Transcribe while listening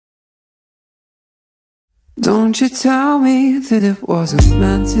Don't you tell me that it wasn't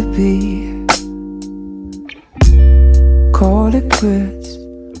meant to be. Call it quits,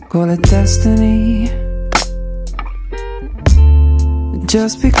 call it destiny.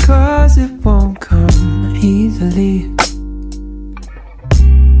 Just because it won't come easily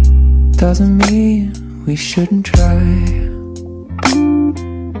doesn't mean we shouldn't try.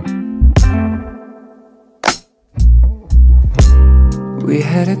 We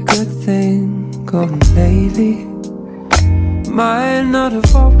had a good thing going lately. Might not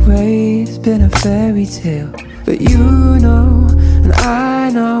have always been a fairy tale, but you know and I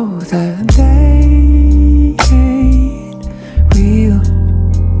know that they ain't real.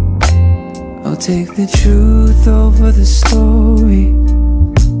 I'll take the truth over the story.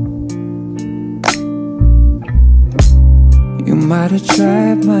 You might have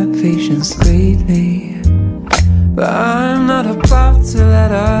tried my patience greatly, but I'm not about to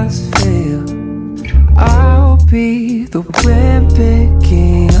let us fail. I'll be the wind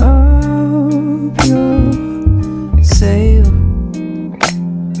picking up your sail.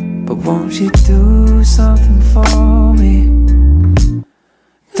 But won't you do something for me?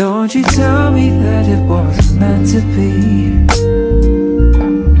 Don't you tell me that it wasn't meant to be.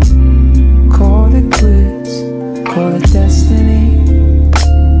 Call it quits, call it destiny.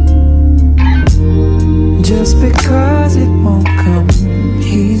 Just because it won't come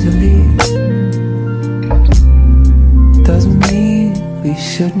easily doesn't mean we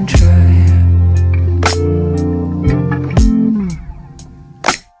shouldn't try.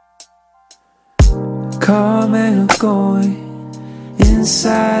 Coming and going,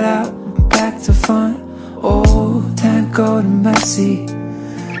 inside out, back to front, old tango and messy.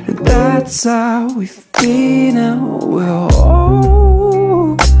 That's how we've been and we'll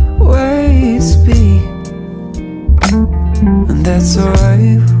always be. And that's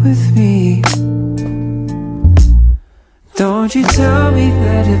alright with me. Don't you tell me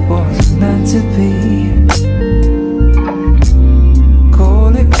that it wasn't meant to be.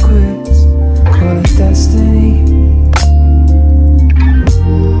 Call it quits, call it destiny.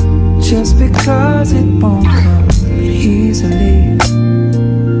 Just because it won't come easily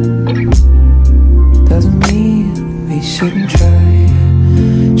doesn't mean we shouldn't try.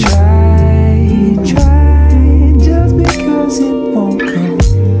 Try, just because it won't come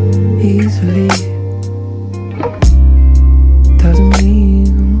easily doesn't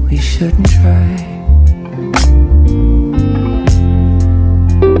mean we shouldn't try.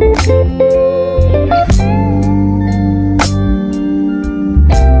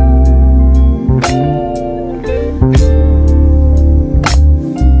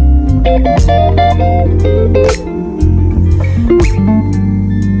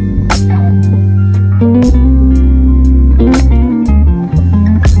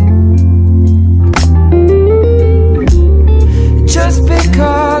 Just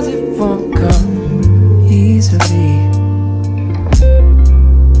because it won't come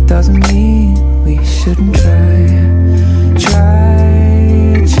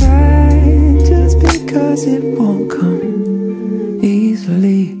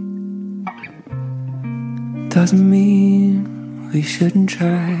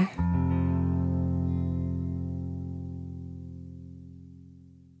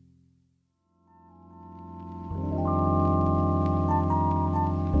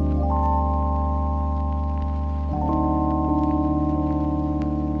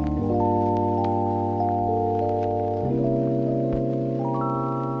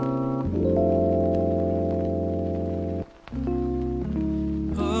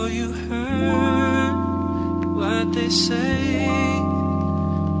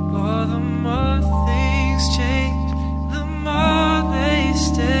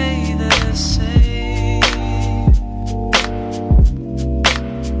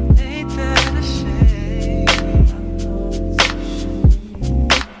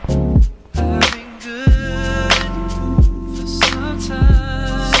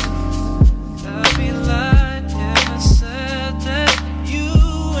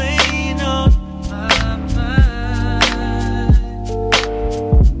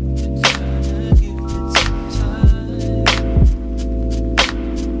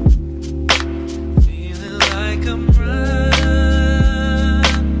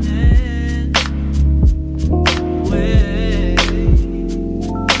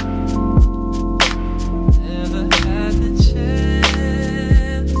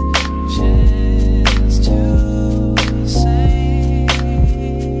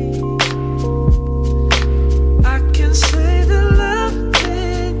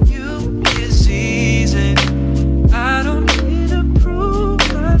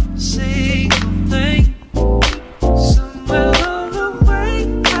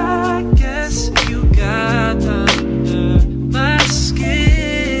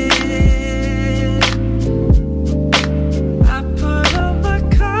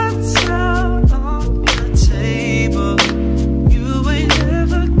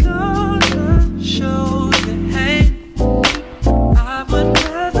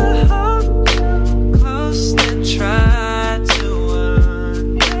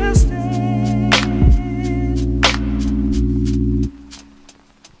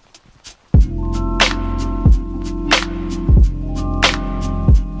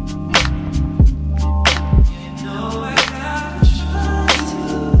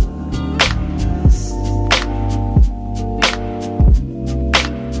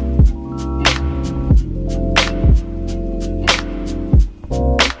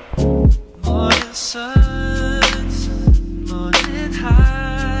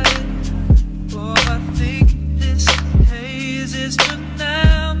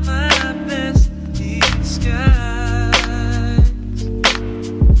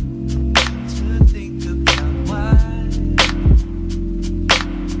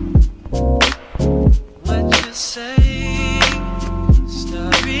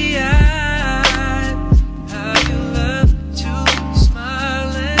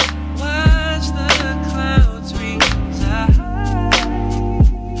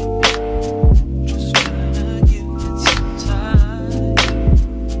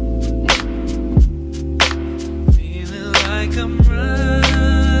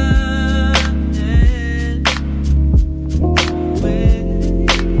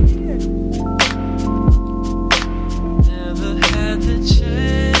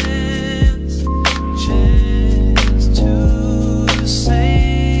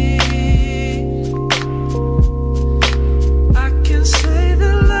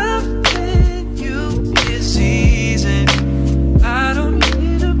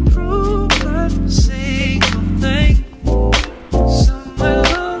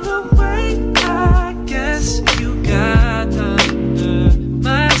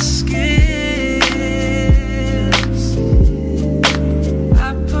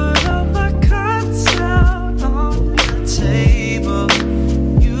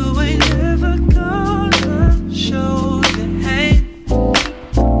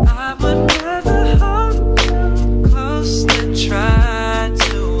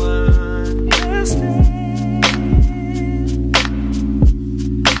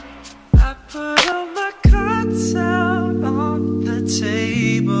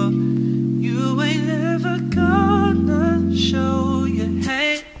table. You ain't ever gonna show your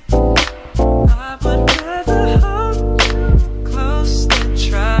hate. I would rather hold you close than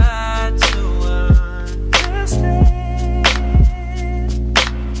try to understand.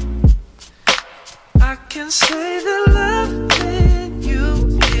 I can say that loving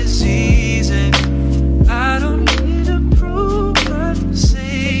you is easy. I don't need to prove a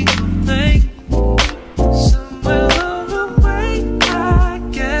single thing. Somewhere along the way, I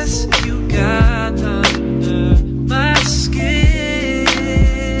guess you got under my skin.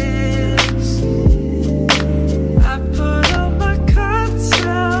 I put all my cards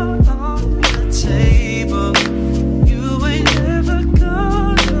out on the table. You ain't never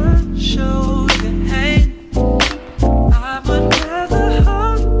gonna show your hate. I would rather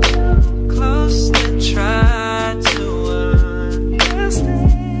hold you close than try to understand.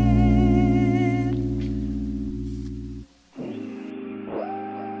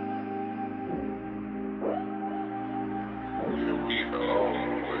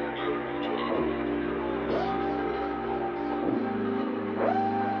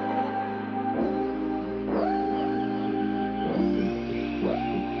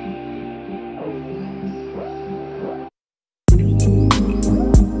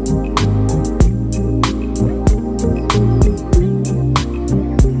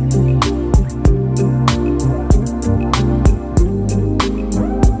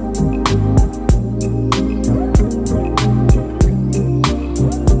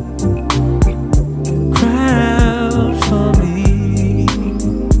 Crowd for me.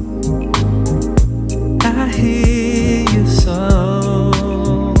 I hear your song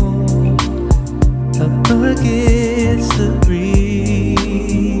up against the breeze,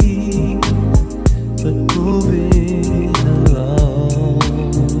 but moving along.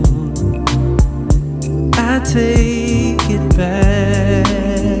 I take it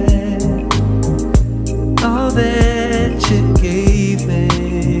back, all that you gave me.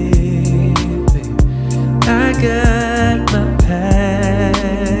 I got my pack.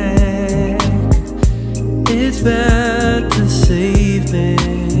 It's about to save me.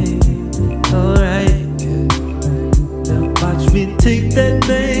 Alright, now watch me take that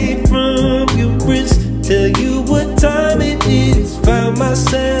name from your wrist. Tell you what time it is. Found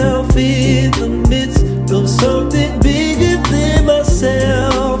myself in the midst of something bigger than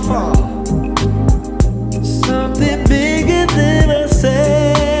myself. Something bigger than myself.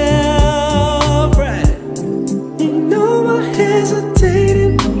 Right. You know I'm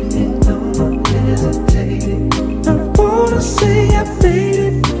hesitating. You know I'm hesitating. I wanna say I made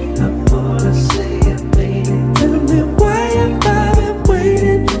it. I wanna say I made it. Tell me why have I been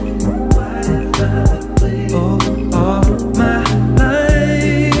waiting? Why have I been waiting? All my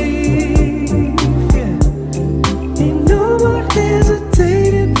life, yeah. You know I'm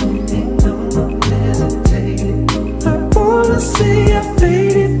hesitating. You know I'm hesitating. I wanna say I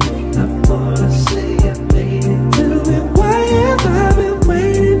made it. I wanna say I made it. Tell me why have I been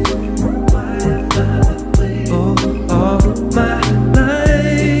waiting? Why have I been waiting? All my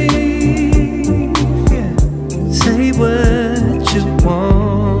life, yeah. Say what you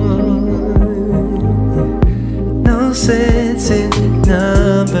want. No sense in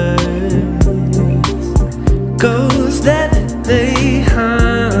numbers. Goals that they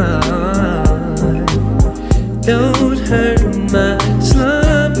hide don't hurt my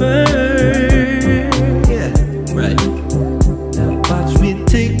slumber. Yeah, right. Now watch me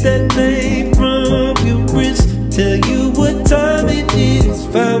take that name from your wrist. Tell you what time it is.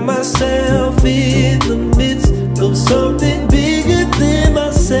 Found myself in the midst of something bigger than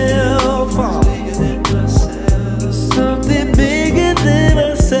myself. Something bigger than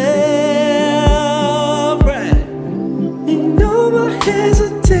myself. Right. You know I'm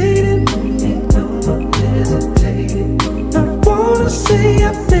hesitating. You know I'm hesitating. I wanna say I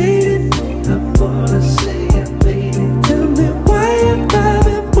made it. I wanna say I made it. Tell me why have I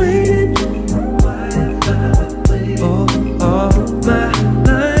been waiting? Why have I been waiting? All my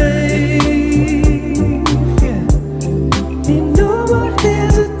life, yeah. You know I'm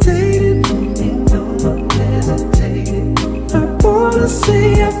hesitating. You know I'm hesitating. I wanna say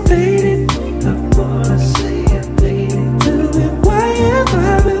I made it. I wanna say I made it. Tell me why have I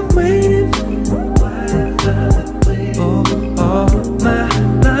been waiting? Why have I been waiting? All my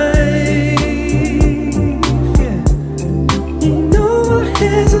life, yeah. You know I'm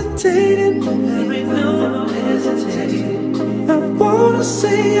hesitating. I know I'm hesitating. I wanna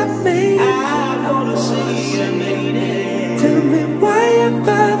say I made it. I wanna say I made it. Tell me why have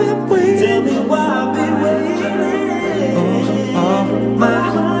I been waiting? Tell me why I've been waiting. All my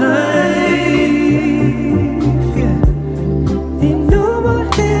life, yeah. You know I'm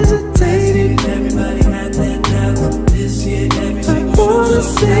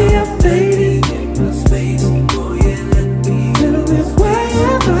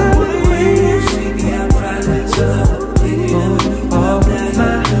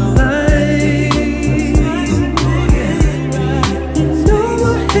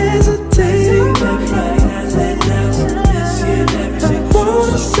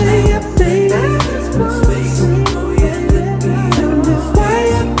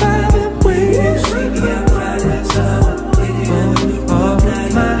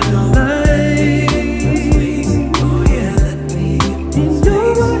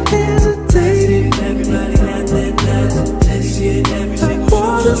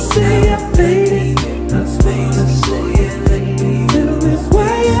say I made it. Tell me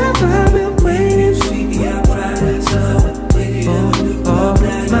why have I been waiting for all of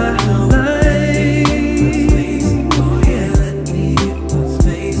my life?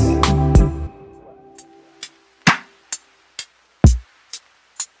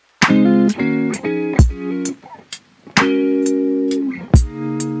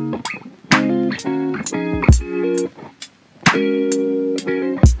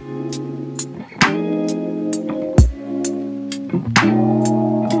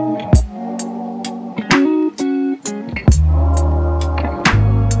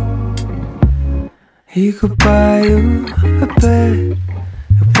 He could buy you a bed,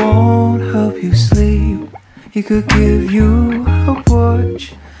 it won't help you sleep. He could give you a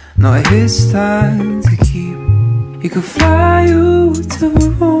watch, not his time to keep. He could fly you to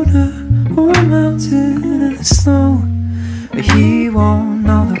Verona or a mountain in the snow, but he won't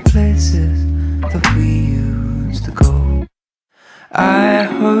know the places that we used to go. I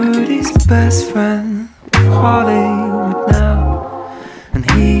heard he's best friend with Hollywood now, and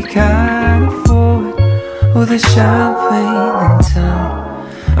he can't afford all the champagne in town.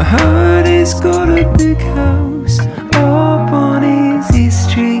 I heard he's got a big house up on Easy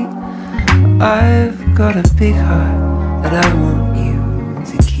Street. I've got a big heart that I want you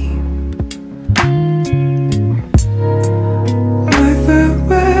to keep. My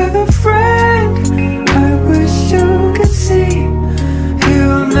farewell friend, I wish you could see.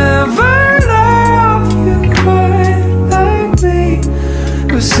 He'll never love you quite like me.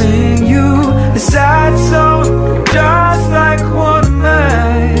 He'll sing you a sad song just like one of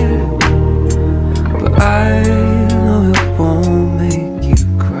mine, but I know it won't make you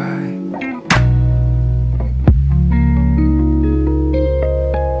cry.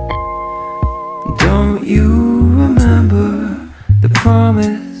 Don't you remember the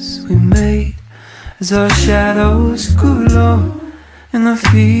promise we made as our shadows grew low in the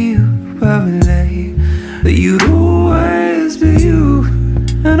field where we lay? That you'd always be you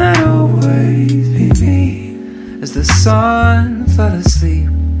and I'd always be me. As the sun fell asleep,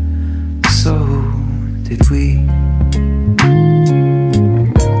 so did we.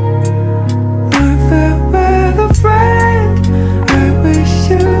 My farewell friend, I wish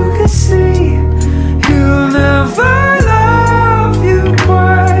you could see. He'll never love you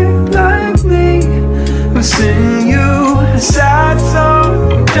quite like me. We'll sing you a sad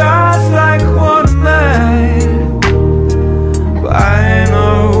song just like one of mine, but I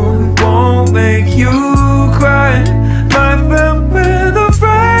know it won't make you cry. My farewell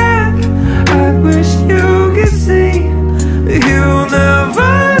friend, I wish you could see. He'll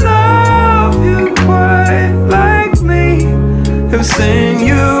never love you quite like me. He'll sing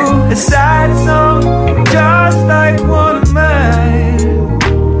you a sad song just like one of mine,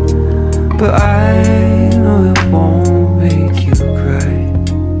 but I know it won't make you cry.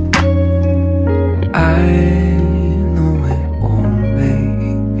 I know it won't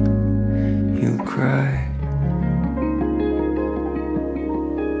make you cry.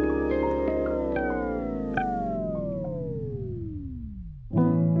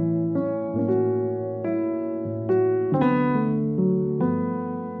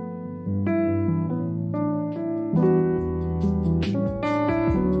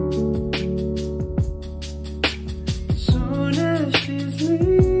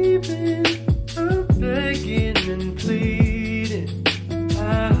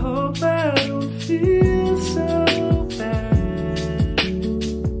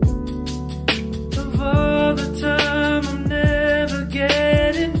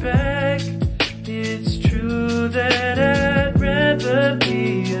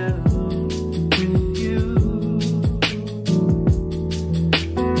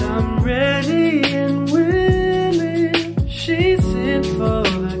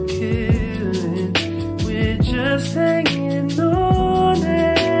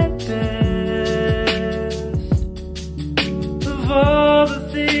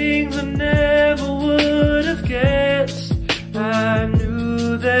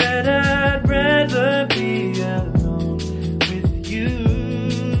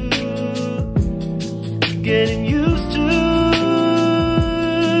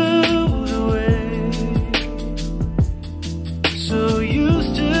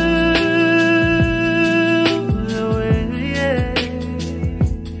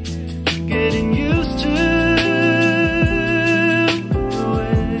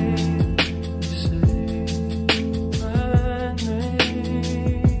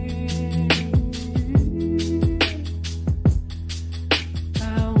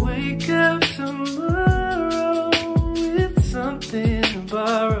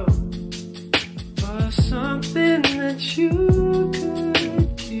 borrow for something that you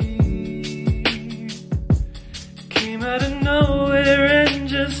could keep. Came out of nowhere and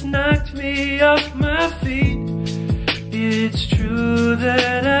just knocked me off my feet. It's true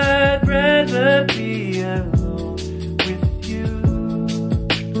that I'd rather be alone with you.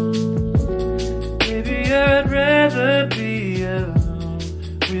 Maybe I'd rather be alone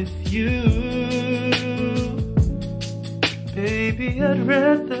with you. Baby, I'd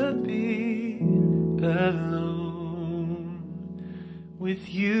rather be alone with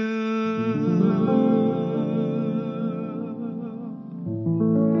you.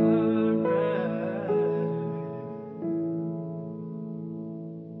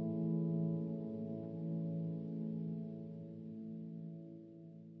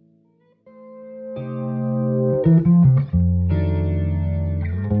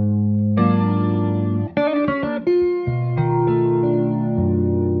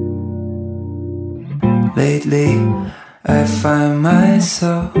 Lately, I find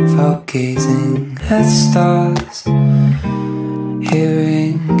myself out gazing at stars,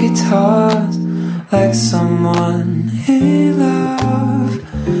 hearing guitars like someone in love.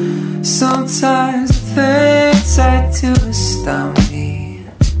 Sometimes the things I do astound me,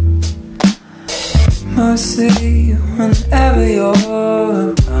 mostly whenever you're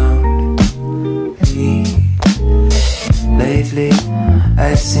around me. Lately,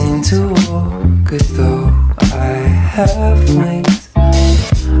 I seem to walk as though I have wings,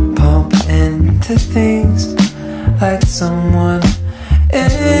 bump into things like someone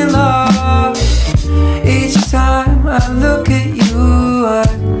in love. Each time I look at you, I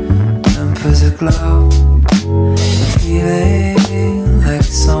tempers aglow, feeling like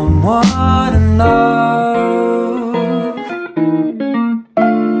someone in love.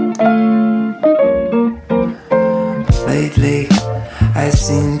 Lately, I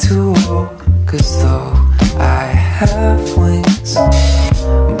seem to walk as though I have wings,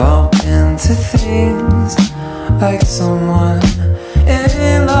 bump into things like someone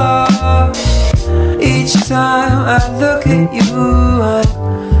in love. Each time I look at you, I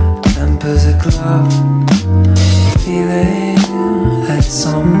tempers aglow, feeling like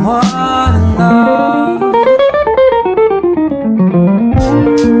someone in love.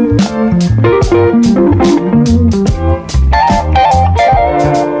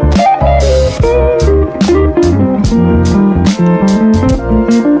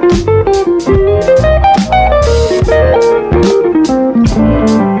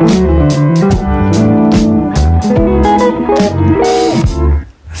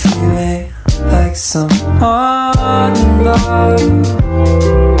 Someone in love,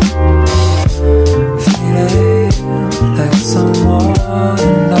 feeling like someone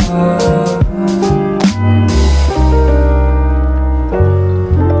in love,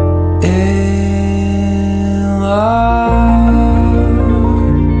 in love.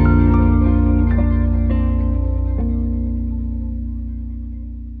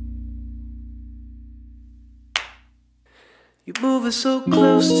 You're moving so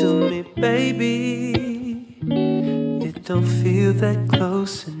close to me, baby. It don't feel that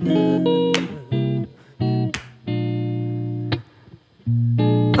close enough.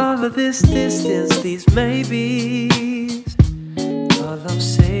 All of this distance, these maybes, all I'm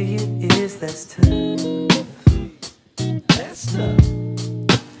saying is that's tough. That's tough.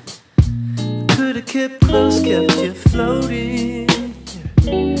 Could've kept close, kept you floating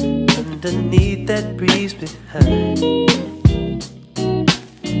underneath that breeze behind.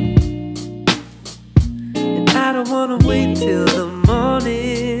 I don't wanna wait till the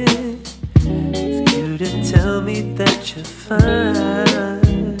morning for you to tell me that you're fine.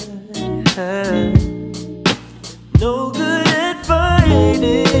 No good at fighting,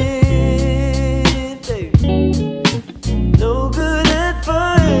 baby. No good at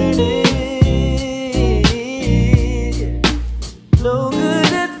fighting. No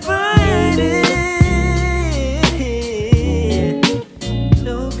good at fighting.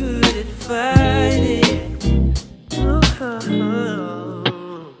 No good at fighting.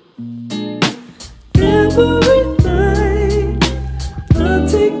 Every night I'll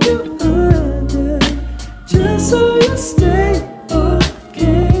take you under, just so you stay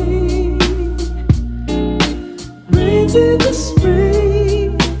okay. Rains in the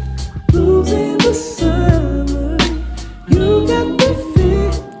spring, blooms in the summer, you got me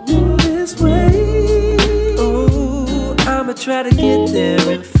feeling this way. Oh, I'ma try to get there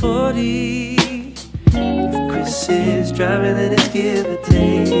in 40. If Chris is driving, then it's give or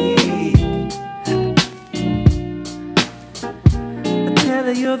take. I tell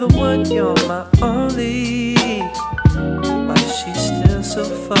her you're the one, you're my only. Why she's still so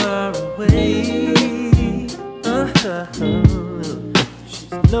far away.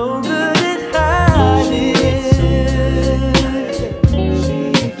 She's no good at hiding.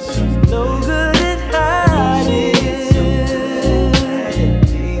 She's no good at hiding.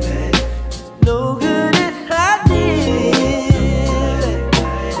 She's no good at hiding.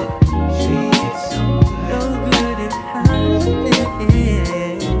 She's no good at hiding.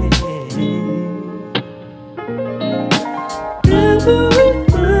 Every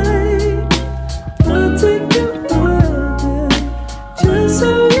night I'll take you under, just so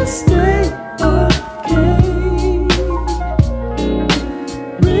you stay okay.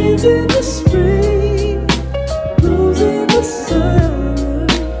 Rains in the spring, blows in the summer,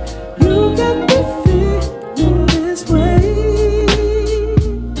 you got me feeling this way.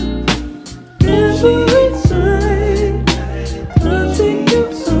 Every night I'll take you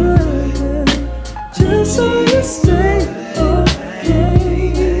under, just so you stay okay.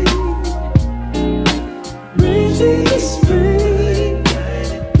 Rains in the spring,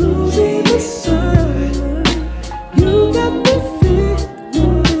 blows in the summer, you got me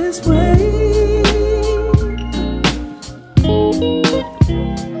feeling this way.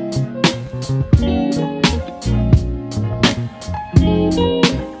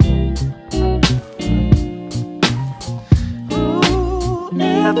 Ooh,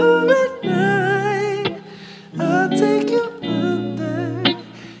 every night I'll take you under,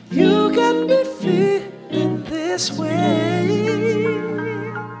 you got me feeling this way.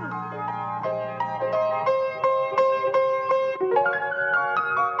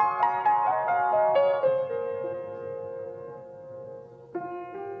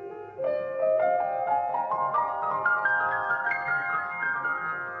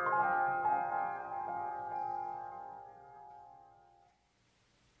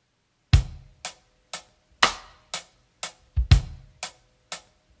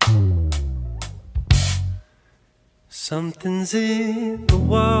 Something's in the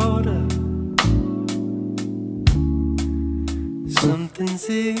water. Something's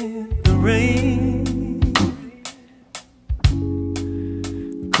in the rain.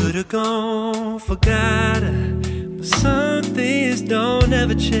 Could've gone, forgot her, but some things don't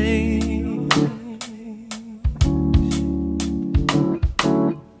ever change.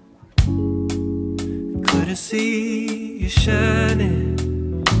 Couldn't see you shining.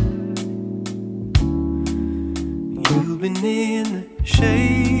 You've been in the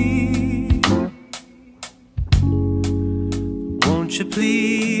shade. Won't you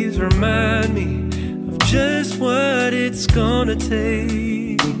please remind me of just what it's gonna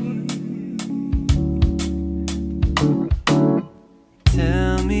take?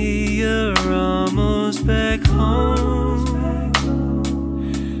 Tell me you're almost back home.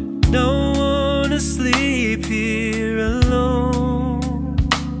 Don't wanna sleep here alone.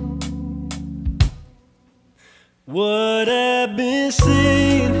 What I've been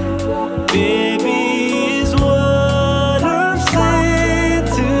saying, baby, is what I'm saying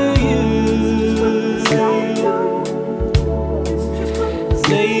to you.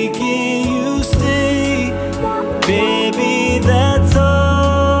 Making you stay, baby, that's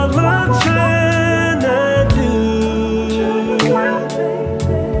all I'm trying to do.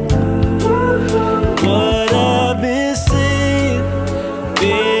 What I've been saying,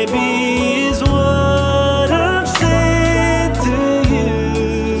 baby, is what I'm saying to you.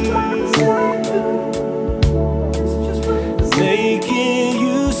 Making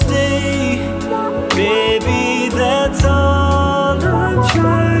you stay, baby, that's all I'm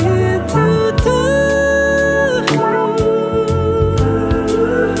trying to do.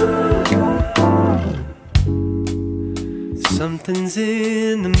 Something's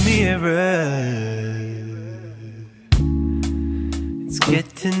in the mirror. It's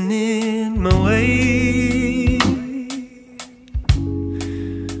getting in my way.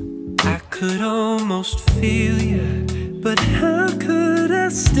 I could almost feel you, but how could I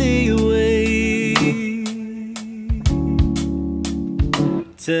stay away?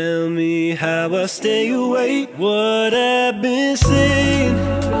 Tell me how I stay awake. What I've been saying,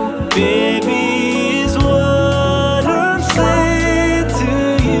 baby, is what I'm saying to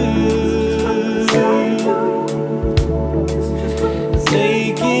you.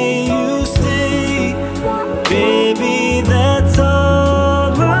 Making you stay, baby, that's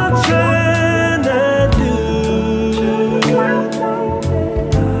all I'm trying to do.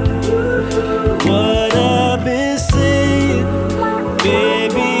 What I've been saying,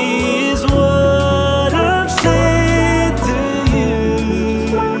 baby, is what I'm saying to you.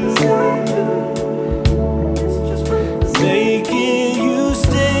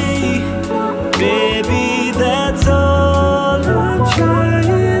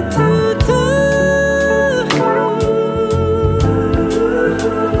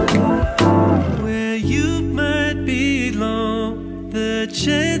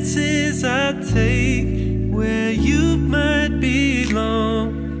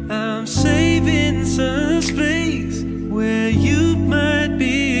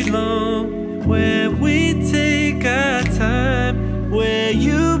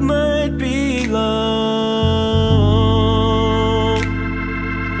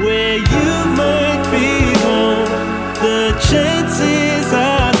 where you might be home. The chances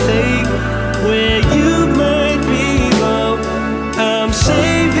I take where you might be low. I'm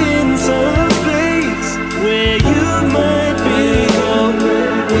saving some space where you might be home.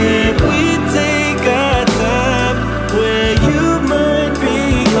 Where we take our time, where you might be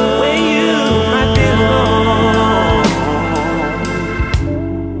home. Where you might be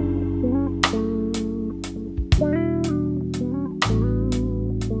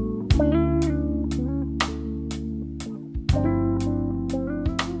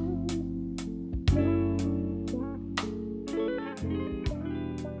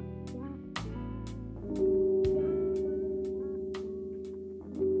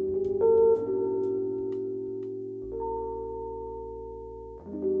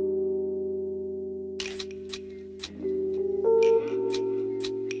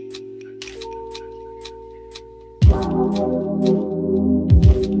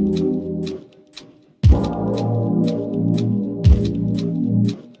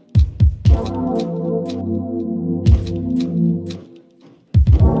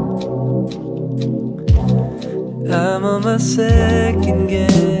I'm on my second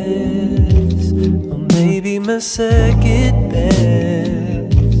guess, or maybe my second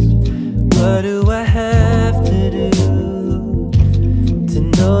best. What do I have to do to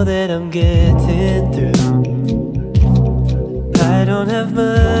know that I'm getting through? I don't have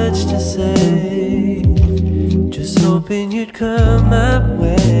much to say, just hoping you'd come my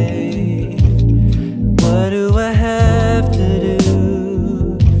way. What do I have to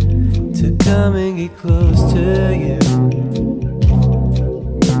do to come and get close to you?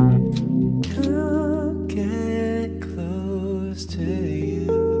 Come get close to you.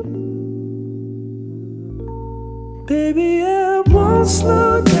 Baby, I won't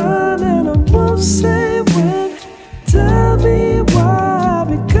slow down and I won't say when. Tell me why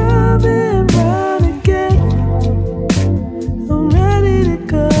we're coming round again. I'm ready to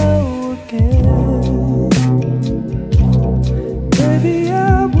go again. Baby,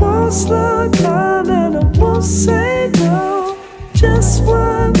 I won't slow down and I won't say no. Just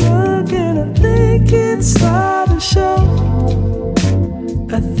one look and I think it's start to show.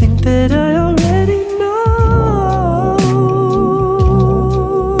 I think that I already know.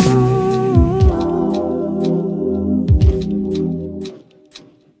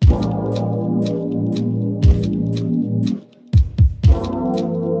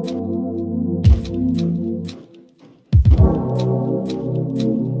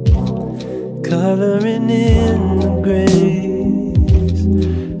 Coloring in the grays,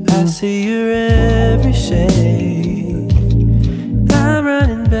 I see your every shade. I'm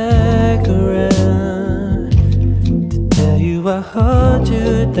running back around to tell you I hold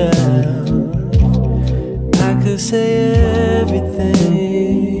you down. I could say everything,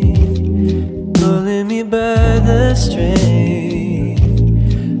 pulling me by the string.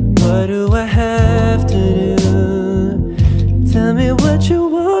 What do I have to do? Tell me what you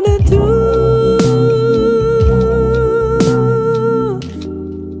wanna do.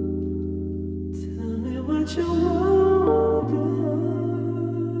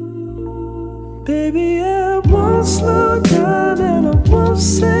 Baby, I won't slow down and I won't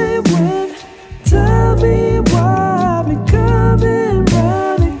say when. Tell me why we're coming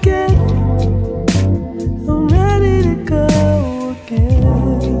round again. I'm ready to go again.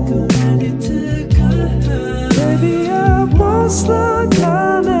 Ready to go. Baby, I won't slow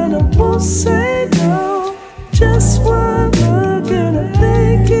down and I won't say no. Just one look and I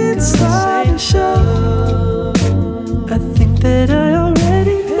think it's start to show. I think that I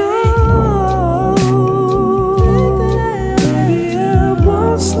already know.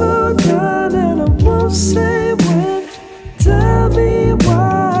 Slow down and I won't say when. Tell me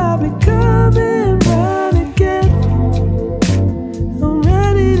why we're coming round again. I'm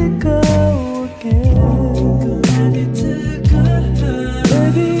ready to go again. Ready to go.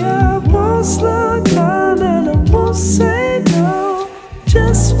 Baby, I won't slow down and I won't say no.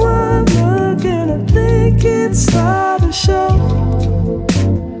 Just one look and I think it's start to show.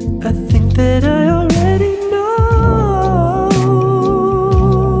 I think that I already know.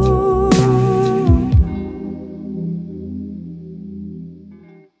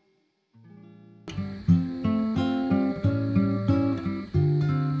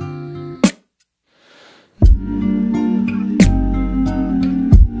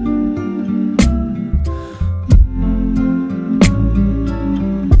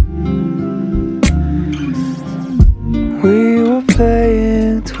 We were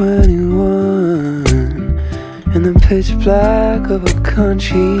playing 21 in the pitch black of a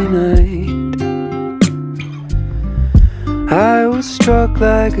country night. I was struck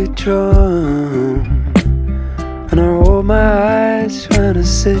like a drum, and I rolled my eyes trying to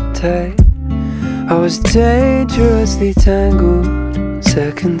sit tight. I was dangerously tangled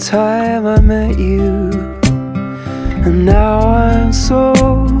second time I met you, and now I'm so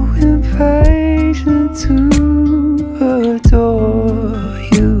impatient to adore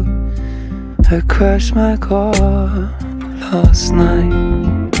you. I crashed my car last night.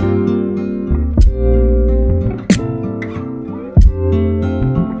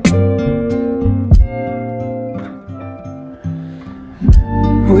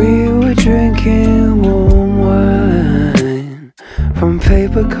 We were drinking warm wine from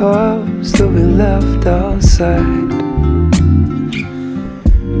paper cups that we left outside.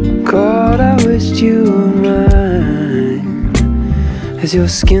 God, I wished you were mine, as your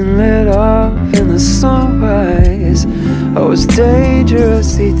skin lit up in the sunrise. I was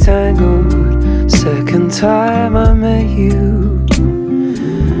dangerously tangled second time I met you.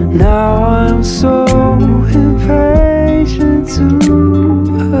 Now I'm so impatient to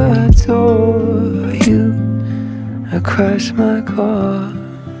adore you. I crashed my car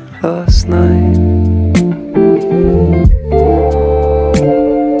last night.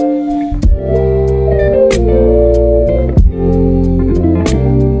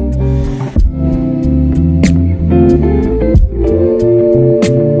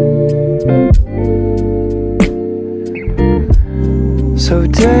 So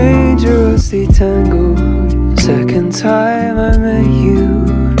dangerously tangled second time I met you.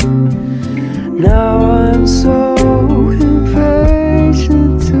 Now I'm so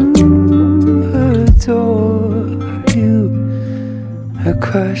impatient to adore you. I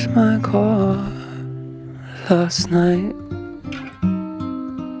crashed my car last night.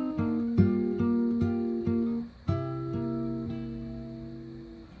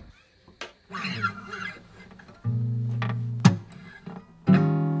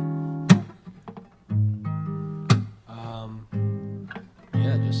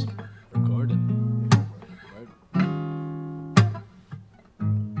 Yeah, just record it.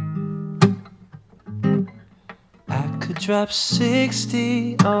 I could drop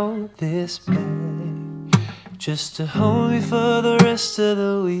 60 on this bag just to hold me for the rest of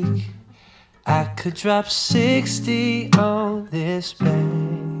the week. I could drop 60 on this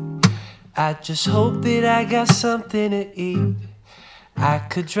bag. I just hope that I got something to eat. I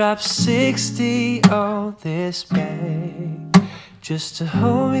could drop 60 on this bag just to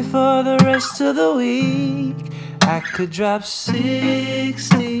hold me for the rest of the week. I could drop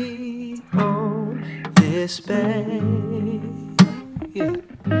 60 on this bag. Yeah.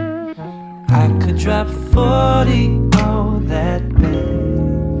 I could drop 40 on that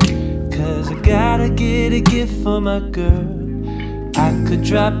bag, 'cause I gotta get a gift for my girl. I could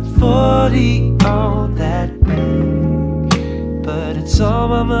drop 40 on that bag, but it's all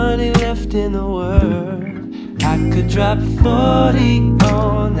my money left in the world. I could drop 40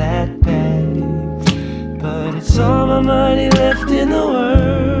 on that bag, but it's all my money left in the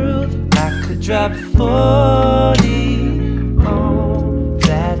world. I could drop 40 on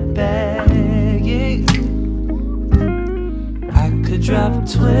that bag, yeah. I could drop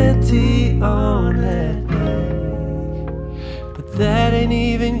 20 on that bag, but that ain't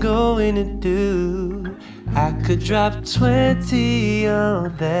even going to do. I could drop 20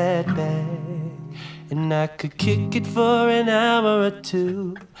 on that bag, and I could kick it for an hour or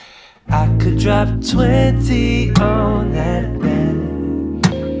two. I could drop 20 on that bag,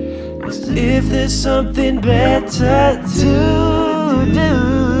 'cause if there's something better to do,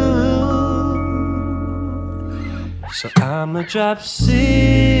 so I'ma drop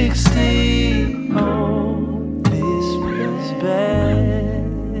 60 on this bag.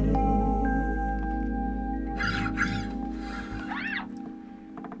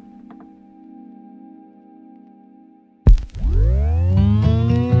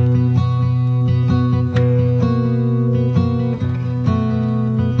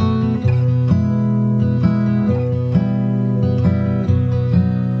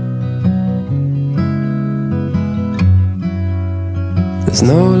 There's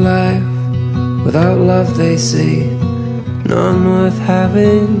no life without love, they say, none worth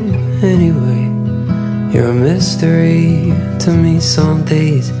having anyway. You're a mystery to me some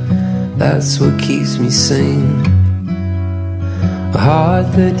days, that's what keeps me sane. A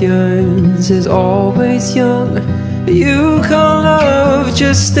heart that yearns is always young. You can't love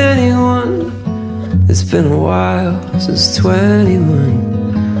just anyone. It's been a while since 21,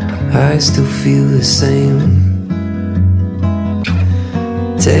 I still feel the same.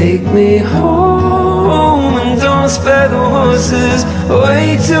 Take me home and don't spare the horses.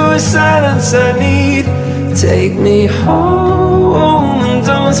 Away to a silence I need. Take me home and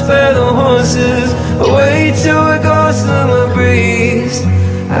don't spare the horses. Away till it goes summer breeze.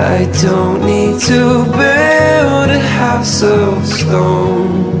 I don't need to build a house of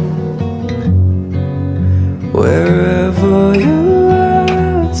stone. Wherever you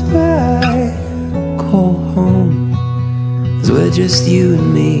are, it's where I call home. 'Cause we're just you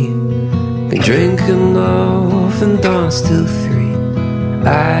and me. Can drink enough and dance till 3.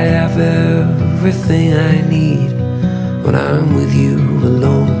 I have everything I need when I'm with you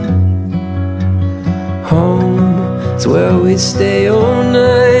alone. Home is where we stay all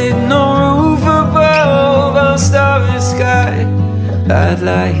night. No roof above our starry sky. I'd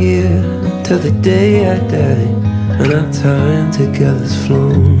lie here till the day I die, and our time together's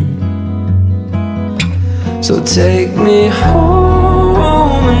flown. So take me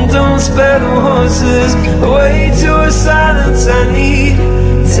home and don't spare the horses. Away to a silence I need.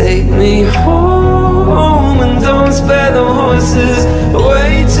 Take me home and don't spare the horses.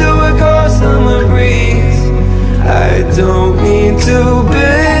 Away to a ghost summer breeze. I don't need to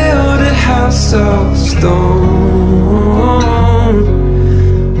build a house of stone.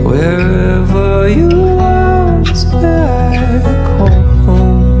 Wherever you are is where I call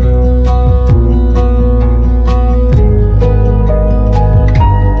home.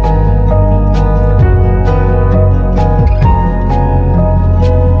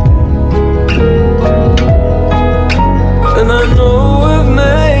 And I know I've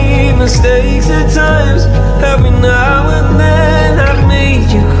made mistakes at times. Every now and then I've made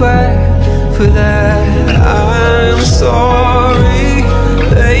you cry. For that I'm sorry.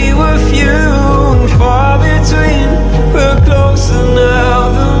 They were few and far between. We're closer now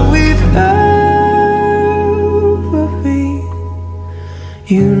than we've ever been.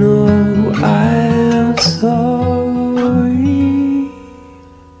 You know I'm sorry,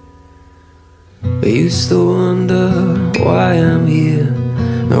 but you still wonder why I'm here.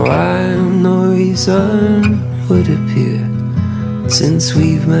 No rhyme, no reason would appear. Since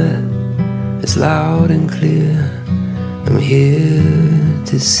we've met, it's loud and clear. I'm here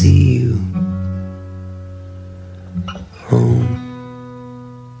to see you home.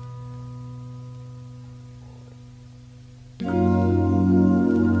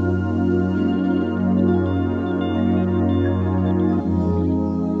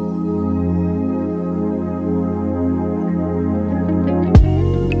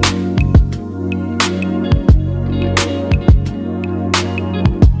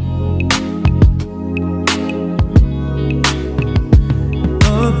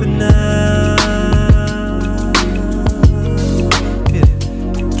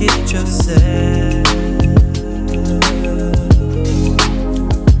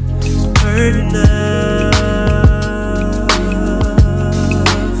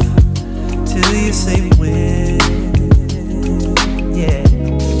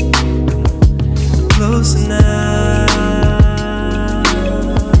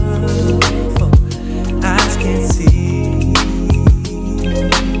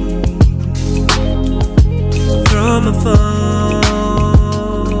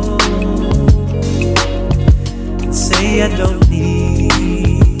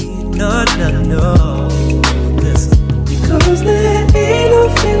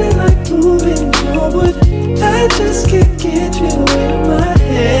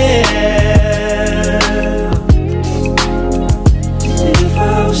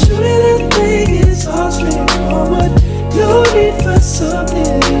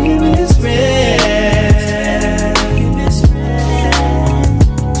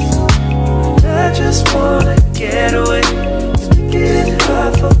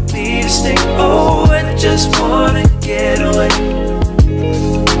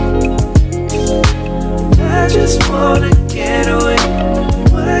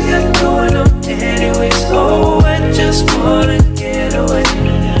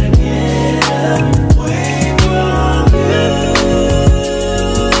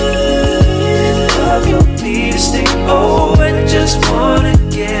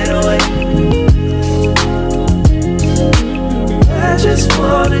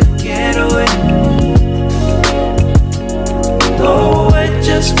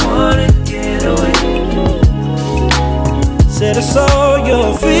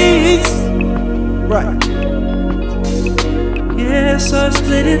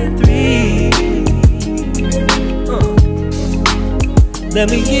 Let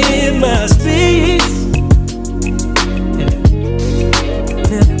me give my space.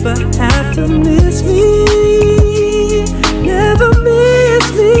 Never have to miss me. Never miss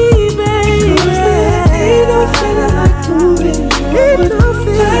me, baby. 'Cause there ain't no feeling like moving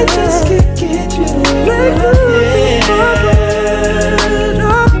forward. I just can't get you away.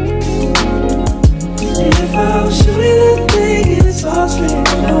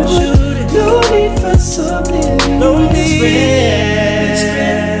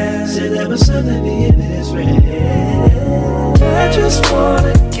 just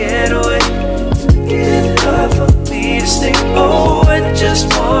wanna get away. Get it hard for me to stay. Oh, I just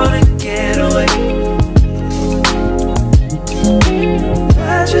wanna get away.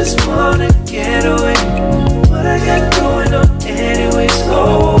 I just wanna get away. What I got going on anyways.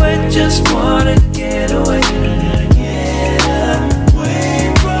 Oh, I just wanna get away. Get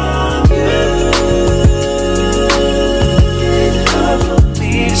away from you. Get it hard for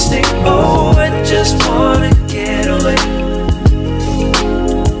me to stay. Oh, I just wanna get away.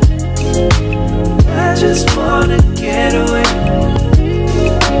 I just wanna get away.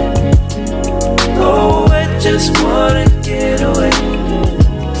 Oh, I just wanna get away.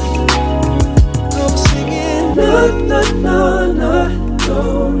 I'm singing no, no, no, no,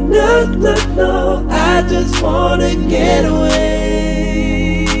 no, no, no, no. I just wanna get away.